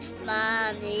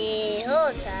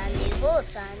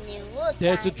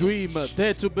Dare to dream,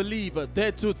 dare to believe,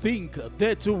 dare to think,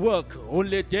 dare to work.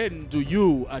 Only then do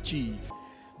you achieve.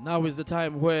 Now is the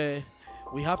time where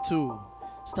we have to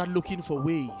start looking for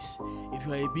ways. If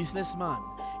you are a businessman,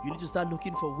 you need to start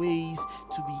looking for ways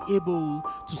to be able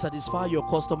to satisfy your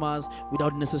customers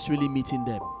without necessarily meeting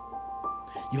them.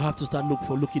 You have to start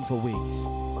looking for ways.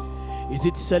 Is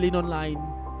it selling online?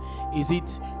 Is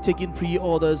it taking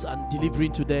pre-orders and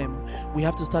delivering to them? We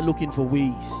have to start looking for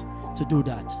ways to do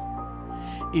that.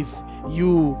 If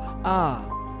you are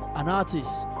an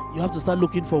artist, you have to start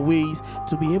looking for ways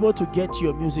to be able to get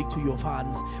your music to your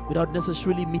fans without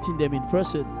necessarily meeting them in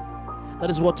person. That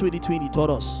is what 2020 taught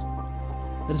us.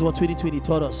 That is what 2020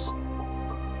 taught us.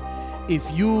 If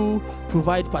you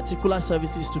provide particular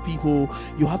services to people,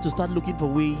 you have to start looking for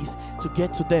ways to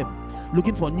get to them,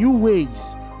 looking for new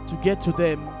ways to get to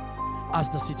them as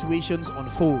the situations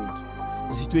unfold.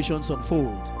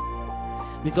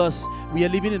 Because we are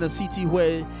living in a city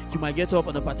where you might get up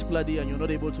on a particular day and you're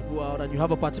not able to go out, and you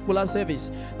have a particular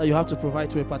service that you have to provide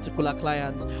to a particular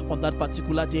client on that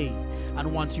particular day.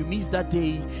 And once you miss that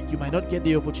day, you might not get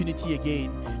the opportunity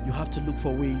again. You have to look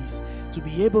for ways to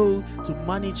be able to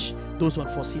manage those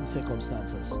unforeseen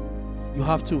circumstances. You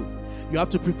have to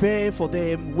prepare for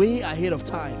them way ahead of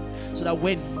time, so that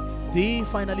when they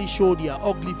finally show their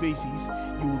ugly faces,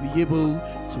 you will be able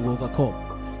to overcome.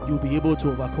 You'll be able to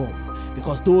overcome.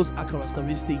 Because those are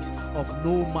characteristics of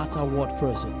no matter what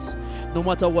persons. No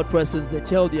matter what persons, they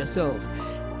tell themselves,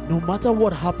 no matter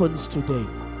what happens today,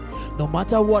 no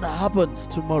matter what happens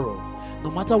tomorrow,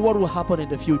 no matter what will happen in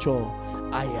the future,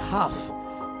 I have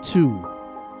to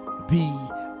be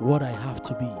what I have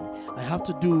to be. I have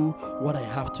to do what I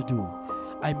have to do.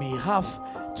 I may have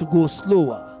to go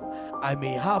slower. I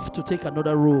may have to take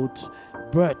another road,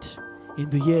 but in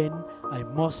the end, I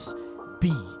must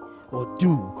be or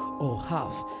do or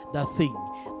have that thing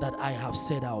that I have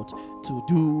set out to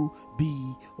do,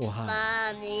 be, or have.